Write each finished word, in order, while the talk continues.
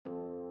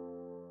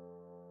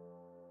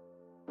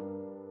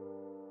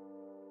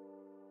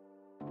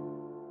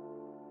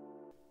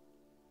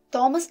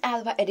Thomas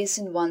Alva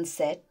Edison once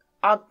said,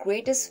 "Our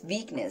greatest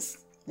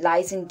weakness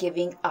lies in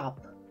giving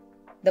up.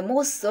 The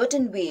most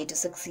certain way to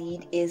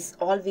succeed is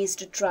always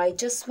to try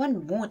just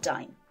one more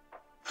time."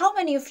 How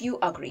many of you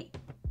agree?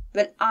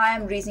 Well, I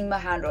am raising my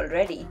hand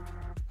already.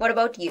 What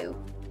about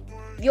you?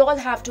 We all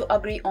have to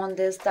agree on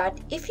this that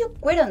if you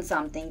quit on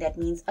something that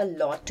means a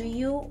lot to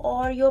you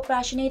or you're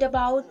passionate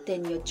about,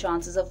 then your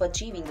chances of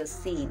achieving the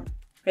same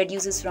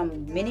reduces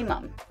from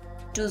minimum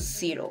to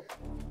zero.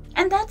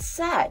 And that's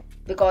sad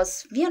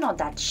because we are not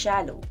that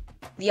shallow.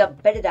 We are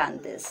better than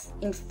this.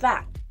 In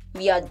fact,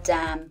 we are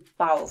damn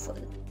powerful.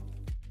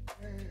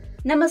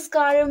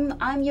 Namaskaram,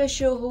 I'm your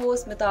show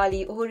host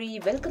Mitali Ori.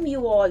 Welcome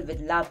you all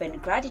with love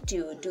and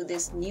gratitude to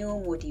this new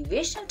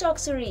Motivational Talk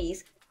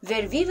Series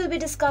where we will be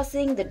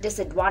discussing the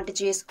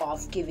disadvantages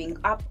of giving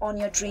up on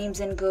your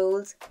dreams and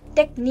goals,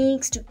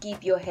 techniques to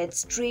keep your head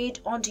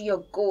straight onto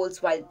your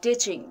goals while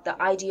ditching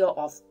the idea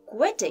of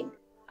quitting,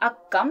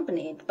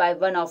 accompanied by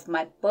one of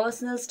my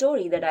personal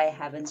story that I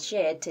haven't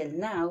shared till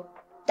now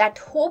that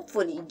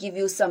hopefully give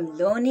you some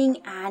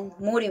learning and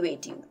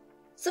motivate you.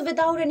 So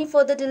without any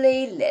further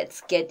delay,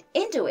 let's get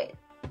into it.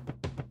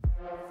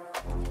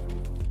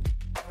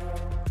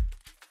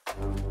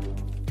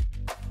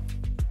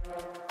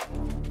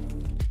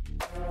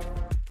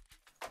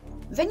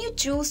 When you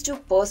choose to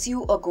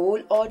pursue a goal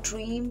or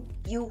dream,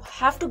 you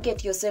have to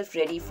get yourself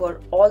ready for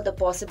all the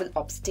possible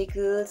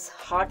obstacles,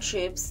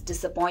 hardships,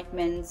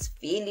 disappointments,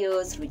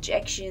 failures,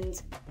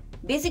 rejections.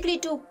 Basically,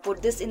 to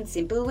put this in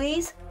simple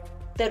ways,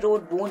 the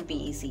road won't be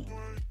easy.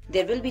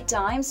 There will be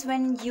times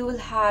when you will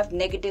have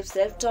negative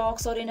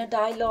self-talks or inner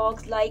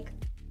dialogues like,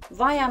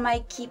 why am I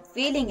keep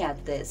failing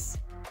at this?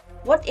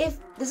 What if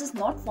this is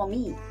not for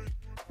me?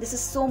 This is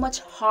so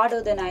much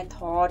harder than I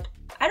thought.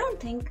 I don't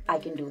think I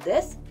can do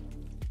this.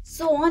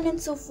 So on and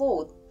so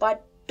forth.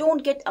 But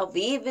don't get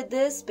away with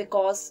this,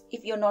 because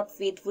if you're not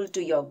faithful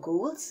to your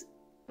goals,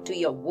 to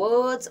your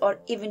words, or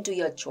even to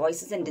your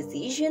choices and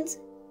decisions,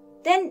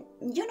 then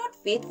you're not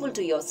faithful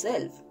to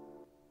yourself.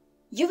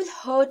 You will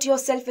hurt your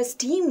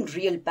self-esteem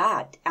real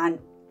bad, and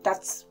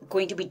that's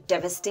going to be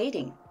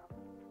devastating.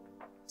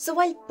 So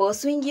while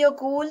pursuing your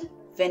goal,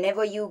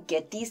 whenever you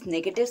get these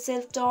negative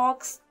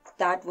self-talks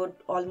that would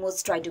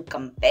almost try to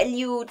compel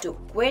you to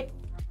quit,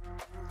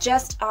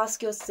 just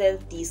ask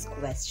yourself these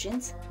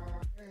questions.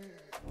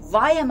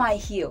 Why am I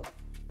here?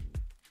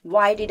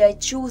 Why did I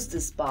choose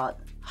this path?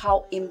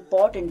 How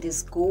important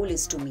this goal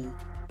is to me?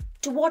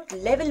 To what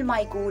level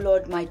my goal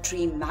or my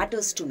dream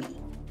matters to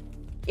me?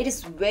 It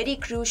is very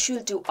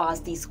crucial to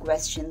ask these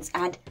questions,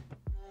 and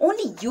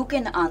only you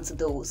can answer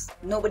those.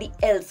 Nobody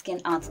else can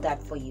answer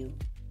that for you.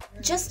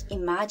 Just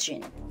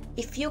imagine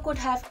if you could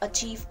have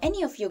achieved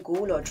any of your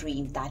goal or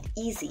dream that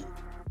easy,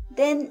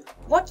 then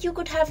what you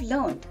could have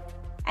learned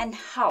and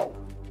how.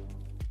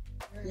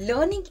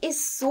 Learning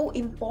is so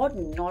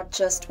important, not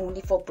just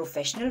only for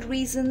professional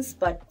reasons,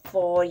 but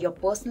for your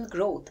personal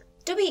growth.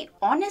 To be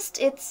honest,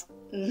 it's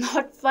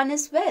not fun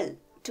as well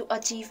to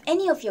achieve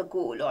any of your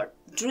goal or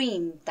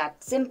dream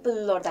that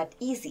simple or that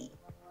easy.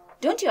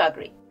 Don't you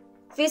agree?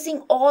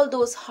 Facing all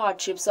those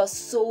hardships are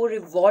so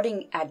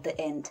rewarding at the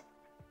end.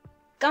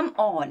 Come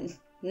on,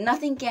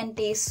 nothing can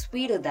taste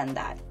sweeter than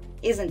that,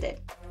 isn't it?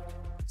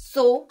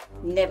 So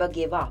never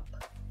give up.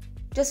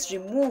 Just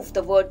remove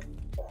the word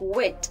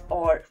quit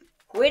or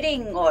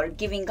quitting or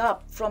giving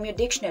up from your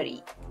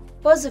dictionary.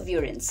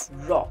 Perseverance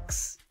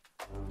rocks.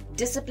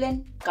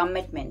 Discipline,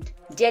 commitment,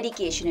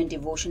 dedication and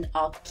devotion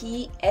are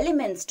key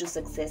elements to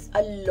success,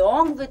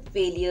 along with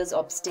failures,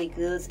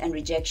 obstacles and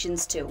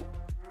rejections too.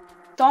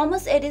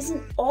 Thomas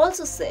Edison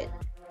also said,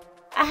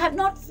 "I have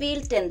not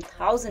failed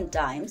 10,000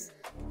 times.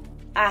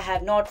 I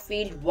have not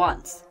failed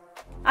once.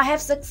 I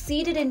have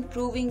succeeded in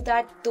proving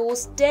that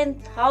those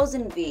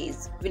 10,000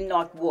 ways will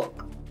not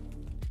work."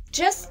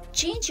 Just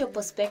change your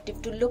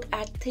perspective to look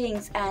at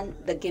things and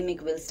the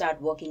gimmick will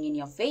start working in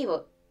your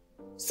favor.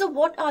 So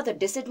what are the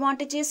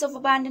disadvantages of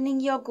abandoning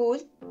your goal?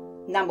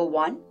 Number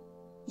 1,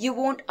 you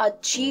won't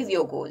achieve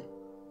your goal.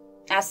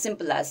 As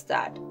simple as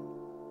that.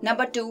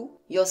 Number 2,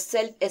 your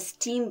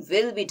self-esteem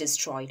will be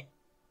destroyed.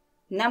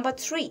 Number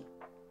 3,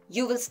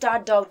 you will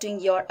start doubting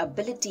your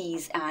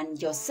abilities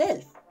and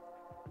yourself.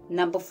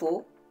 Number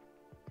 4,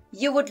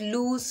 you would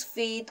lose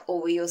faith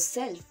over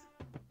yourself.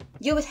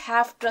 You will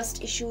have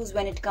trust issues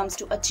when it comes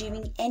to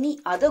achieving any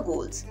other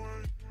goals.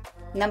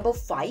 Number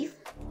 5,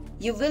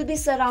 you will be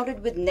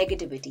surrounded with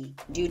negativity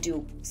due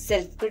to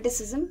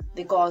self-criticism,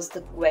 because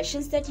the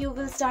questions that you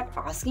will start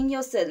asking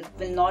yourself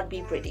will not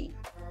be pretty.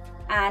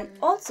 And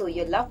also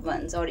your loved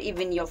ones or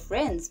even your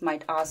friends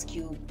might ask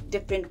you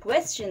different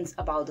questions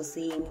about the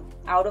same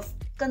out of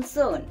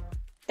concern.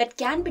 That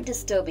can be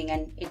disturbing,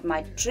 and it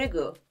might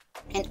trigger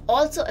and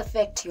also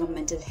affect your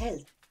mental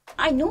health.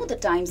 I know the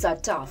times are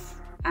tough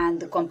and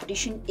the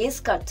competition is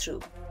cut through,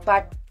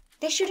 but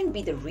they shouldn't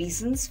be the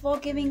reasons for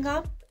giving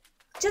up.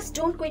 Just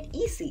don't quit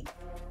easy.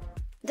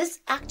 This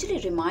actually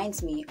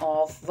reminds me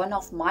of one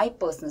of my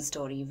personal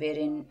story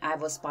wherein I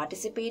was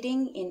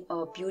participating in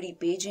a beauty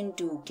pageant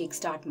to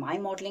kickstart my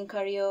modeling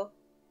career.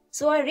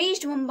 So I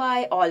reached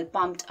Mumbai all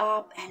pumped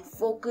up and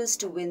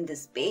focused to win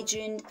this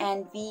pageant,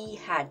 and we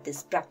had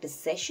this practice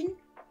session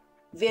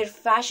where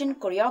fashion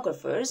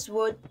choreographers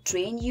would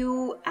train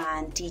you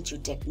and teach you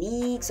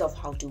techniques of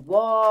how to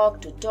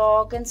walk, to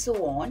talk, and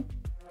so on.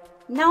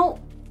 Now,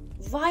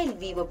 while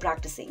we were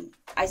practicing,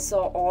 I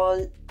saw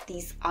all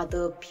these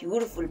other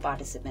beautiful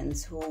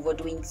participants who were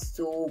doing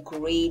so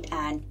great,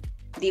 and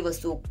they were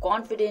so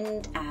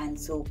confident and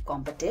so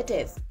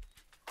competitive.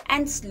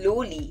 And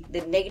slowly,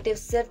 the negative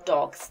self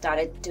talk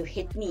started to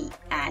hit me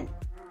and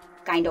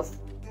kind of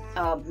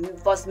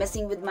was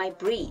messing with my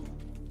brain.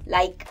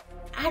 Like,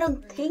 I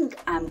don't think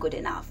I'm good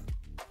enough.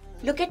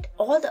 Look at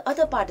all the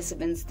other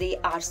participants, they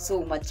are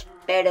so much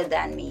better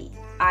than me.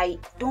 I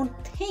don't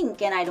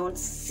think and I don't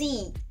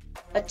see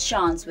a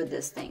chance with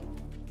this thing.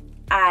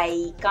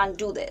 I can't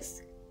do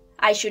this.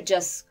 I should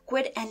just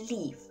quit and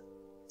leave.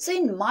 So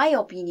in my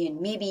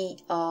opinion, maybe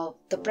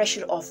the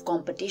pressure of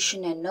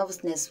competition and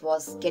nervousness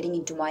was getting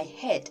into my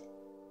head.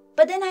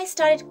 But then I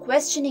started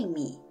questioning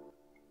me.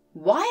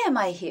 Why am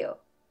I here?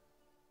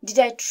 Did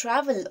I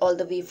travel all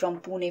the way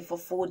from Pune for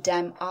 4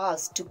 damn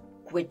hours to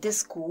quit this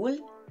school?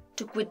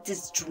 To quit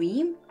this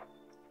dream?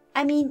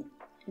 I mean,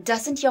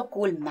 doesn't your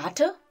goal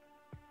matter?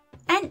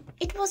 And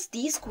it was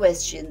these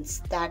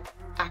questions that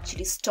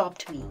actually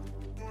stopped me.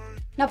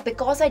 Now,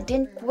 because I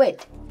didn't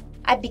quit,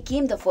 I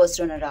became the first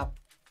runner-up.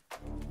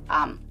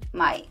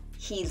 My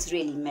heels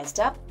really messed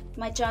up.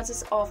 My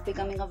chances of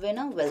becoming a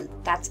winner, well,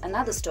 that's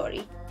another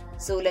story.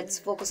 So let's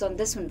focus on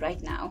this one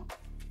right now.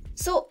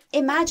 So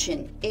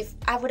imagine if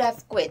I would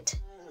have quit,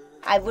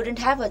 I wouldn't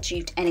have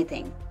achieved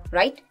anything,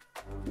 right?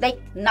 Like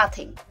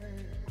nothing.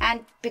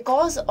 And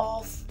because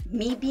of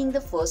me being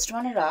the first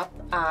runner-up,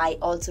 I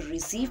also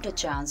received a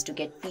chance to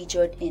get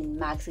featured in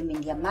Maxim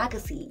India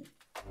magazine.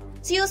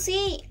 So you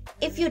see,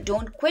 if you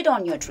don't quit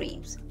on your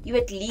dreams, you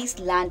at least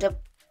land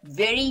up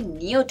very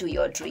near to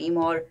your dream,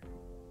 or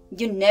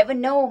you never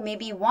know,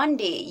 maybe one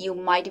day you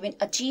might even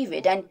achieve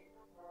it, and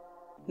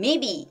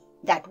maybe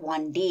that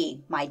one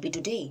day might be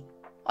today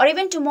or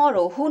even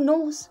tomorrow, who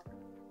knows.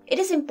 It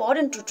is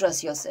important to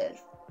trust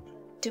yourself.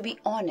 To be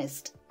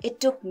honest, it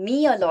took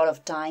me a lot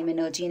of time,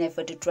 energy and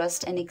effort to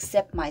trust and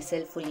accept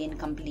myself fully and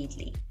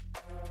completely.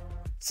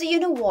 So you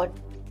know what?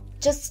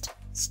 Just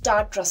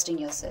start trusting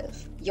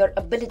yourself, your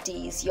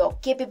abilities, your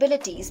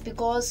capabilities,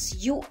 because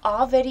you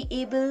are very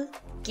able,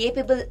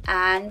 capable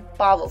and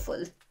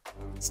powerful.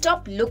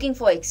 Stop looking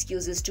for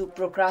excuses to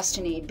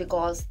procrastinate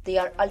because they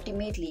are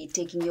ultimately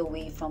taking you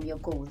away from your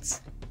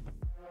goals.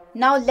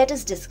 Now let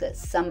us discuss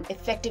some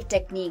effective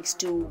techniques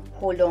to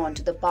hold on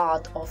to the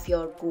path of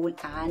your goal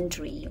and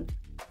dream.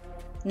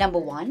 Number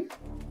 1,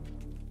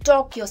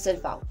 talk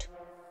yourself out.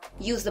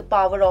 Use the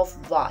power of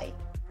why.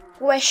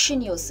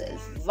 Question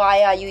yourself.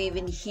 Why are you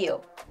even here?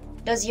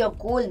 Does your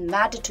goal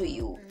matter to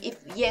you?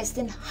 If yes,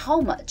 then how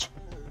much?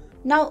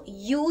 Now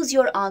use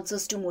your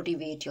answers to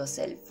motivate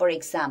yourself. For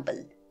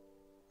example,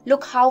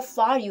 look how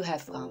far you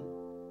have come.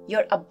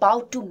 You're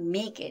about to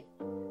make it.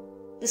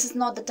 This is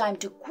not the time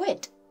to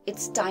quit.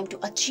 It's time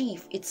to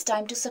achieve. It's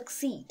time to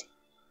succeed.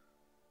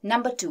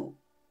 Number 2,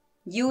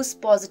 use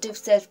positive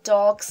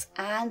self-talks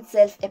and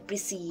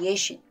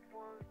self-appreciation.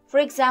 For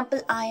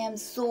example, I am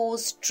so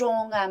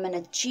strong, I am an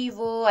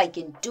achiever, I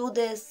can do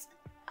this.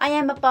 I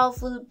am a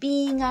powerful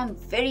being, I am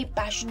very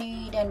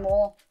passionate and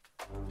more.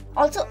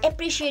 Also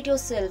appreciate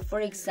yourself.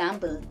 For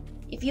example,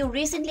 if you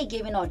recently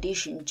gave an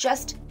audition,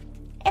 just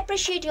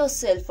appreciate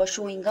yourself for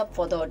showing up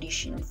for the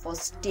audition, for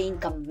staying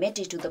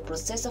committed to the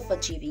process of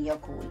achieving your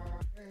goal,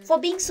 for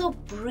being so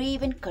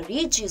brave and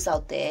courageous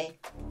out there.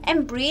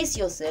 Embrace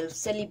yourself,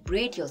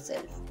 celebrate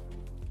yourself.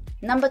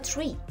 Number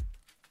 3,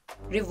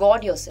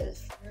 reward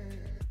yourself.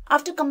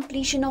 After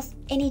completion of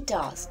any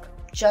task,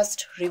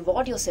 just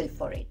reward yourself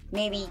for it.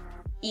 Maybe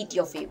eat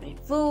your favorite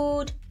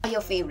food, or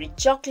your favorite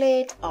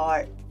chocolate,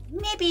 or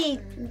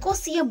maybe go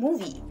see a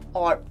movie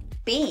or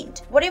paint,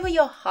 whatever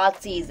your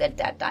heart says at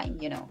that time,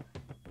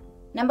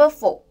 Number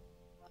 4,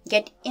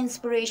 get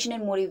inspiration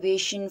and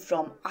motivation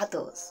from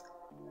others.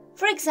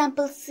 For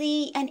example,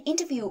 see an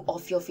interview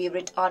of your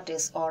favorite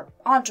artist or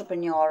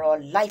entrepreneur or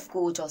life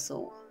coach or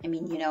so.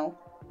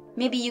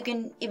 Maybe you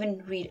can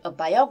even read a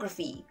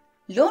biography,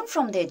 learn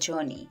from their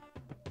journey.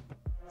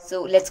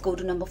 So let's go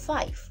to number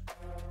 5.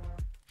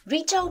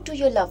 Reach out to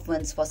your loved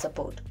ones for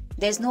support.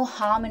 There's no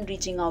harm in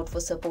reaching out for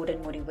support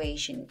and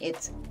motivation.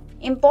 It's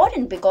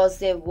important because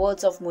their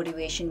words of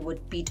motivation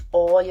would beat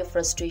all your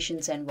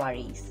frustrations and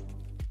worries.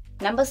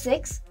 Number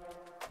 6,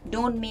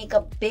 don't make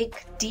a big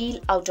deal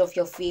out of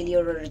your failure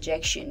or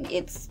rejection.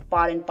 It's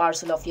part and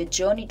parcel of your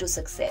journey to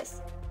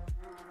success.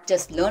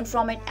 Just learn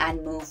from it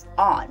and move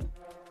on.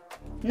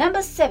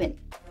 Number 7,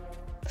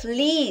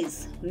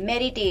 please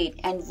meditate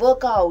and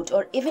work out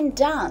or even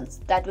dance.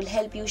 That will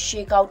help you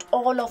shake out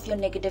all of your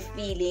negative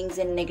feelings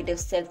and negative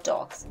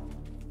self-talks.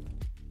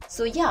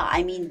 So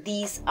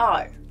these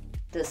are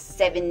the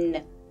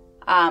 7,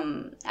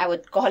 I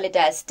would call it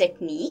as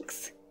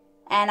techniques.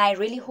 And I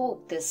really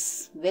hope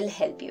this will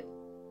help you.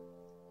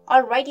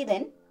 Alrighty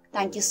then,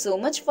 Thank you so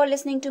much for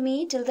listening to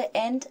me till the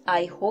end.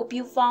 I hope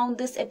you found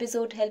this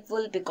episode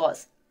helpful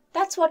because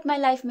that's what my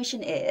life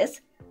mission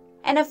is.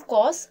 And of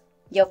course,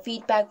 your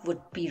feedback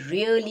would be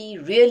really,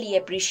 really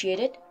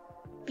appreciated.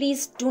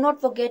 Please do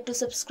not forget to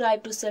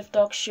subscribe to Self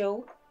Talk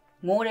Show.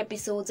 More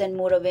episodes and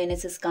more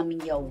awareness is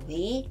coming your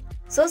way.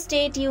 So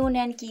stay tuned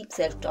and keep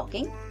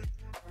self-talking.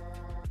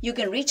 You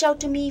can reach out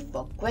to me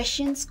for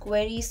questions,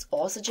 queries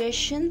or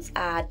suggestions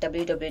at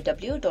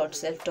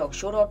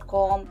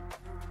www.selftalkshow.com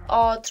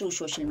or through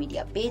social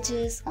media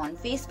pages on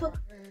Facebook,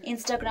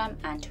 Instagram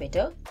and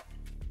Twitter.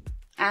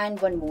 And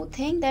one more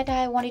thing that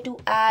I wanted to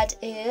add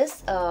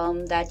is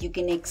that you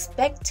can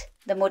expect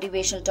the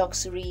Motivational Talk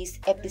Series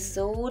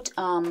episode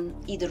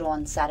either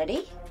on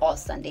Saturday or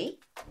Sunday.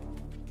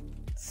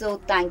 So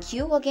thank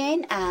you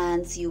again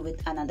and see you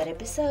with another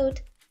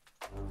episode.